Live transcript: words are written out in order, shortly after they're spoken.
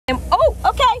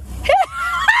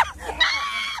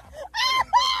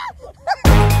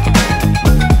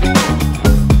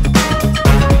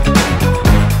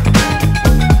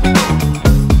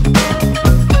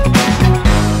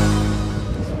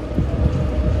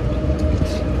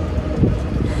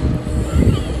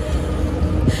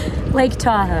Lake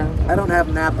Tahoe. I don't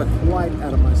have Napa quite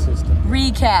out of my system.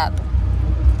 Recap.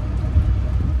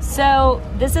 So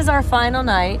this is our final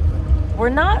night. We're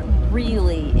not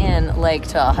really in Lake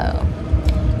Tahoe.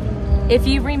 If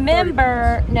you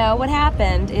remember, no, what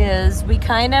happened is we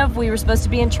were supposed to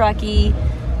be in Truckee,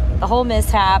 the whole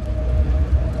mishap.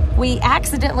 We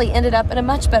accidentally ended up in a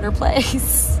much better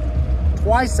place.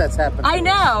 Twice that's happened. I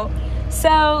know.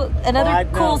 So another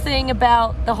cool thing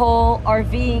about the whole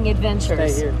RVing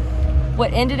adventures. Stay here.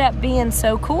 What ended up being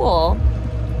so cool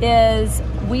is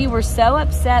we were so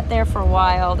upset there for a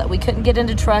while that we couldn't get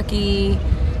into Truckee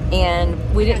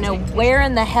and we didn't know where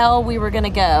in the hell we were going to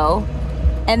go.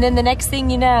 And then the next thing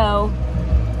you know,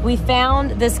 we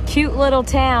found this cute little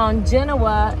town,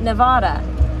 Genoa, Nevada,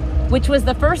 which was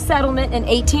the first settlement in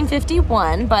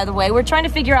 1851, by the way. We're trying to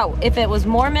figure out if it was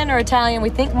Mormon or Italian. We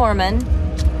think Mormon.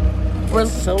 We're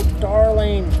so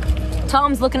darling.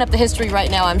 Tom's looking up the history right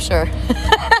now, I'm sure.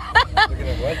 Looking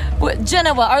at what?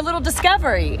 Genoa, our little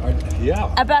discovery.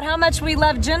 Yeah. About how much we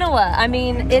love Genoa. I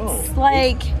mean, it's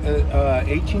like...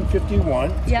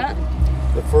 1851. Yeah.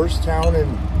 The first town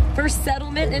in... First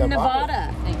settlement in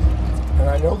Nevada. And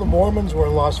I know the Mormons were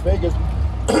in Las Vegas,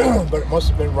 but it must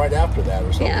have been right after that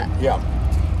or something. Yeah.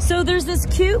 So there's this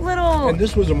cute little... And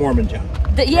this was a Mormon town.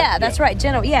 Yeah, that's right,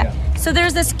 Genoa, yeah. So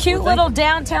there's this cute little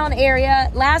downtown area.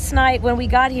 Last night when we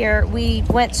got here, we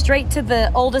went straight to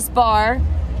the oldest bar,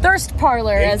 Thirst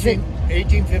Parlor.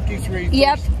 1853.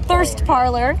 Yep, Thirst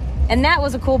Parlor. And that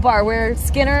was a cool bar where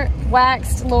Skinner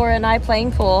waxed Laura and I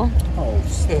playing pool. Oh,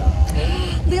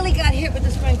 Lily got hit with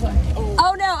the sprinkler.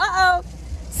 Oh no, uh-oh.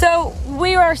 So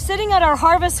we are sitting at our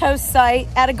Harvest Host site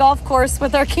at a golf course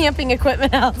with our camping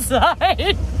equipment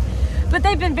outside. But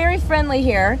they've been very friendly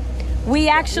here. We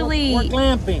actually... We're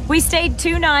glamping. We stayed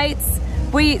 2 nights.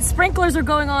 Sprinklers are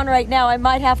going on right now. I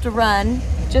might have to run,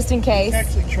 just in case. it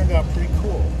actually turned out pretty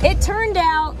cool. It turned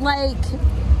out, like,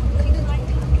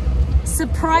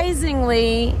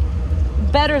 surprisingly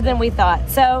better than we thought.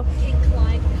 So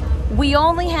we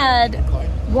only had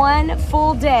 1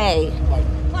 full day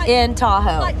in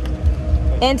Tahoe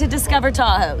and to discover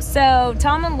Tahoe. So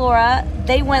Tom and Laura,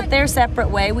 they went their separate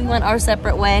way. We went our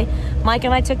separate way. Mike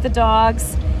and I took the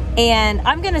dogs. And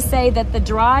I'm going to say that the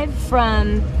drive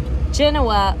from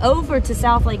Genoa over to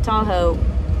South Lake Tahoe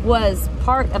was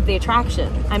part of the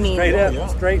attraction. I mean, Straight up,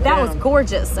 straight down. That was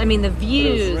gorgeous. I mean, the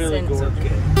views. It was really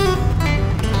gorgeous.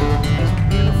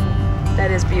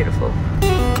 That is beautiful.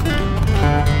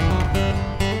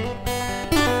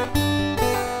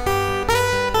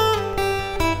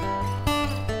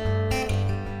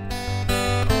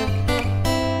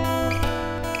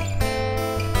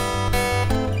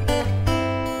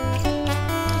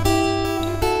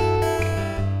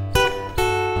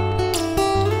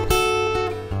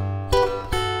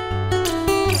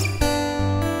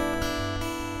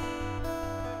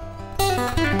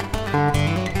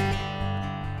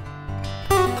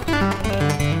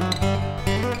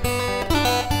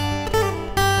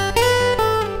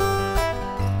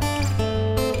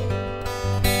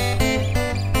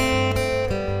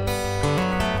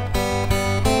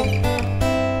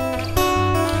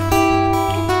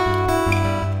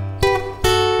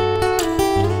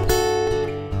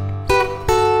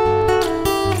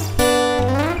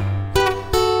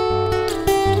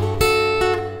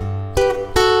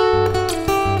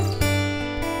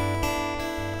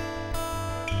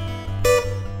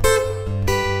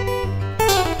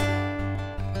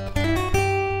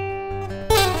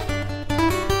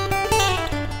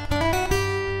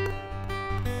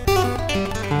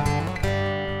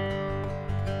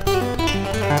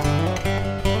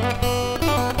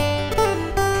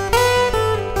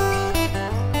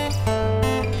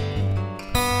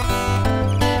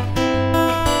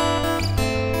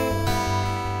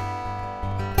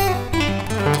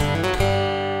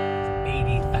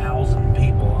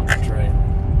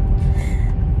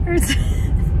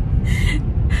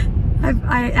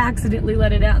 I accidentally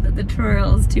let it out that the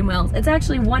trail is 2 miles. It's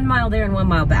actually 1 mile there and 1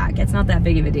 mile back. It's not that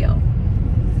big of a deal.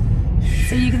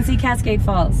 So you can see Cascade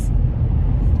Falls.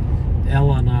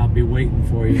 Ella and I'll be waiting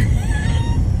for you.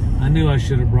 I knew I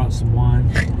should have brought some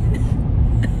wine.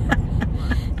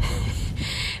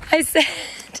 I said,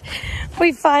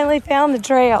 we finally found the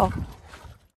trail.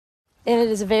 And it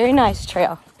is a very nice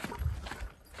trail.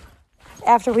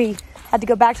 After we had to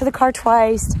go back to the car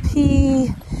twice to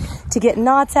pee, to get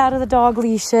knots out of the dog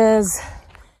leashes,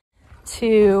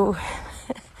 to,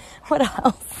 what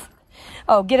else?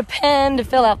 Oh, get a pen to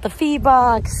fill out the fee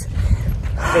box.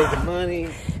 Pay the money.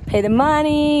 Pay the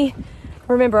money.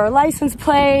 Remember our license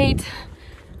plate.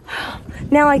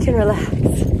 Now I can relax.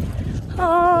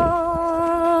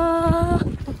 Ah.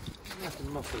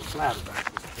 Nothing flat about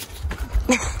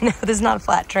this. No, this is not a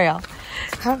flat trail.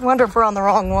 I wonder if we're on the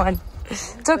wrong one.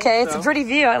 It's okay. It's a pretty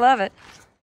view. I love it.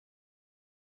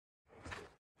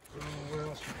 Where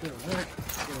else is there?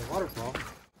 A waterfall.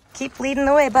 Keep leading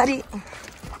the way, buddy.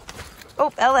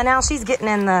 Oh, Ella, now she's getting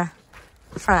in the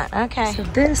front. Okay. So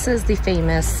this is the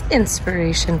famous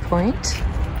Inspiration Point.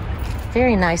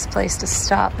 Very nice place to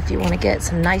stop if you want to get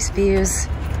some nice views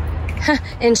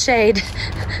in shade.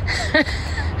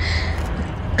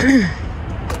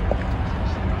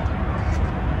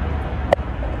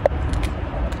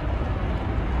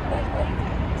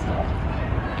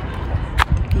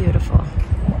 Beautiful.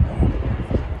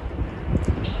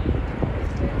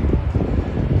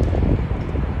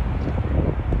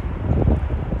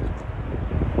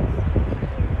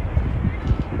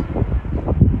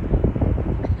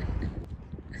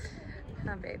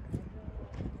 Oh, babe.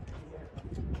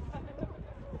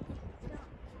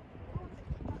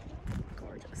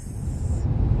 Gorgeous.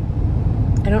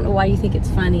 I don't know why you think it's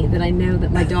funny that I know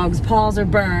that my dog's paws are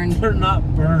burned. They're not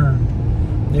burned.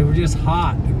 They were just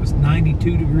hot. It was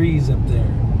 92 degrees up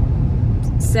there.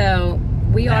 So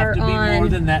we are have to be on more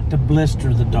than that to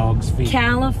blister the dog's feet.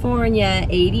 California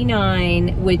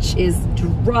 89, which is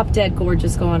drop dead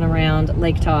gorgeous going around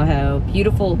Lake Tahoe.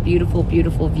 Beautiful, beautiful,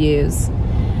 beautiful views.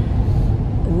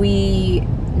 We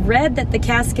read that the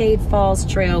Cascade Falls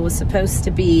Trail was supposed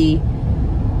to be,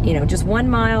 you know, just 1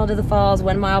 mile to the falls,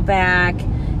 1 mile back,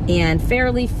 and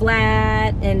fairly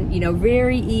flat and, you know,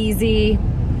 very easy.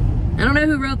 I don't know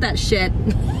who wrote that shit.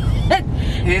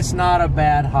 It's not a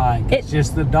bad hike. It's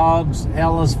just the dog's,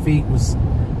 Ella's feet was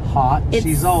hot.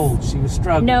 She's old. She was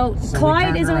struggling. No, so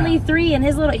Clyde is only 3 and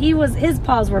his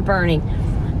paws were burning.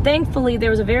 Thankfully, there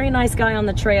was a very nice guy on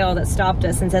the trail that stopped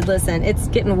us and said, listen, it's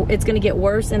going to get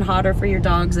worse and hotter for your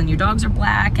dogs, and your dogs are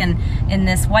black and in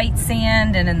this white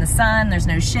sand and in the sun, there's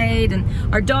no shade. And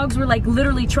our dogs were like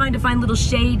literally trying to find little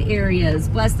shade areas,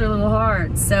 bless their little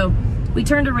hearts. So we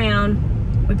turned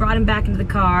around, we brought him back into the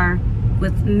car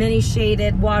with many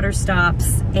shaded water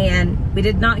stops, and we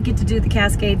did not get to do the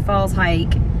Cascade Falls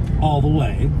hike. All the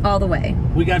way. All the way.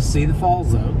 We got to see the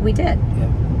falls though. We did.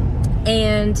 Yeah.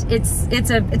 And it's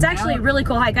actually a really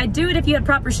cool hike. I'd do it if you had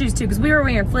proper shoes too, because we were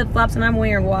wearing flip-flops and I'm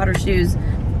wearing water shoes.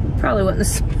 Probably wasn't the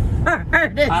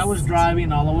smartest. I was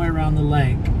driving all the way around the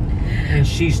lake, and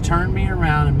she's turned me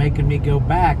around and making me go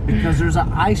back because there's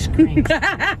an ice cream.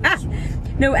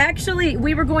 No, actually,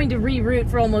 we were going to reroute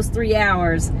for almost 3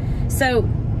 hours. So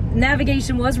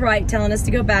navigation was right, telling us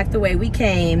to go back the way we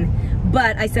came.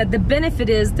 But I said the benefit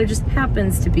is there just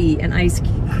happens to be an ice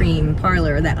cream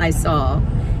parlor that I saw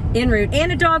en route,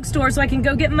 and a dog store, so I can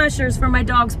go get mushers for my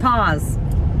dog's paws.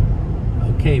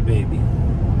 Okay, baby.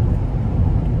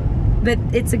 But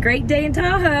it's a great day in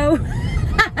Tahoe.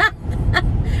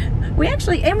 we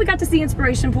got to see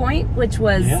Inspiration Point, which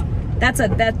was, that's a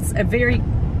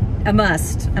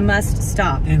must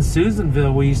stop. In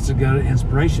Susanville, we used to go to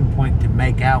Inspiration Point to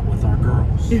make out with our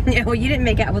girls. Yeah, well, you didn't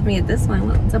make out with me at this one.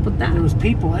 What's up with that? There was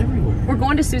people everywhere. We're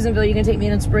going to Susanville. You gonna take me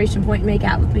to Inspiration Point and make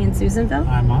out with me in Susanville?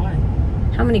 I might.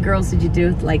 How many girls did you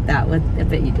do like that with? I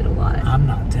bet you did a lot. I'm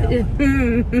not telling.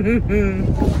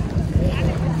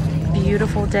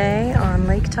 Beautiful day on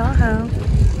Lake Tahoe.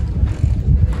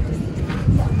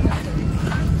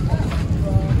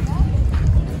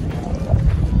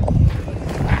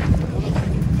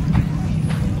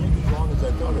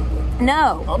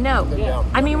 No.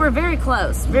 I mean, we're very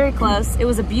close, very close. It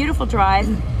was a beautiful drive.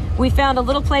 We found a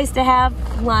little place to have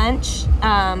lunch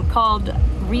called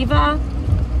Riva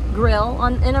Grill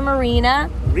in a marina.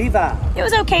 Riva. It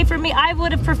was okay for me. I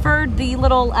would have preferred the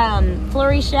little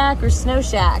Flurry Shack or Snow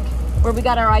Shack where we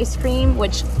got our ice cream,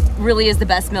 which really is the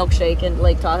best milkshake in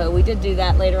Lake Tahoe. We did do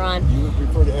that later on. You would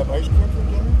prefer to have ice cream for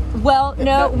dinner? Well,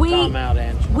 no, we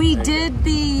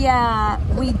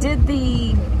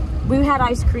had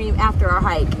ice cream after our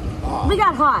hike. We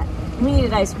got hot. We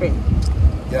needed ice cream.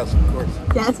 Yes, of course.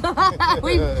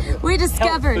 Yes. we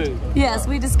discovered. Yes,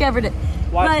 we discovered it.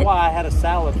 That's why I had a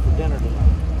salad for dinner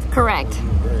tonight. Correct.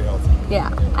 Very healthy. Yeah,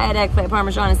 I had eggplant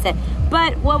parmesan instead.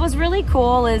 But what was really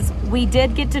cool is we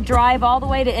did get to drive all the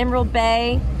way to Emerald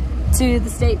Bay to the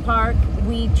state park.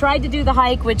 We tried to do the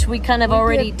hike, which we kind of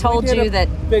already told you that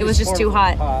it was just too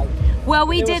hot. Well,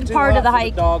 we did part of the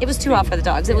hike. It was too hot for the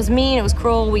dogs. It was mean. It was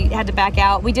cruel. We had to back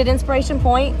out. We did Inspiration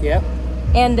Point. Yep.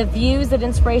 And the views at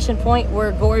Inspiration Point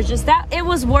were gorgeous. It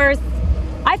was worth.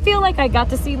 I feel like I got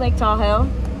to see Lake Tahoe.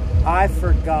 I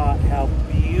forgot how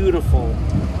beautiful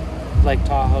Lake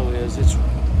Tahoe is. It's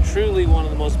truly one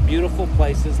of the most beautiful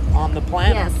places on the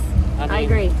planet. Yes, I mean,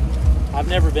 agree. I've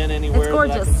never been anywhere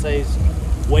that I can say is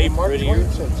way Mark prettier.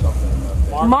 Twain said something about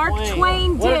that. Mark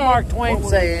Twain What did did. Mark Twain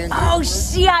say, Angie? Oh,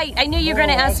 see, I knew you were going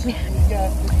to ask me.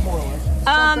 Yeah, it's more or less.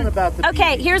 Something about the Okay,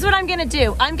 beauty. here's what I'm gonna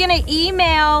do. I'm gonna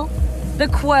email the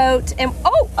quote and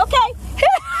oh, okay.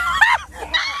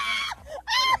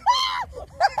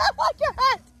 Oh my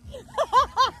God.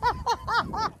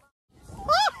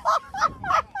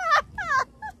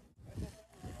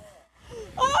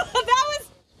 Oh, that was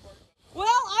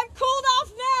well, I'm cooled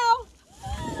off now.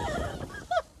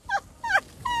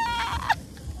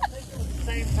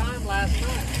 Same time last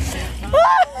night.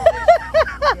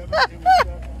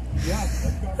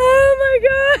 Oh my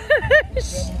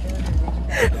gosh.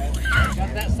 Got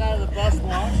that side of the bus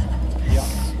washed.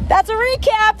 That's a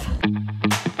recap.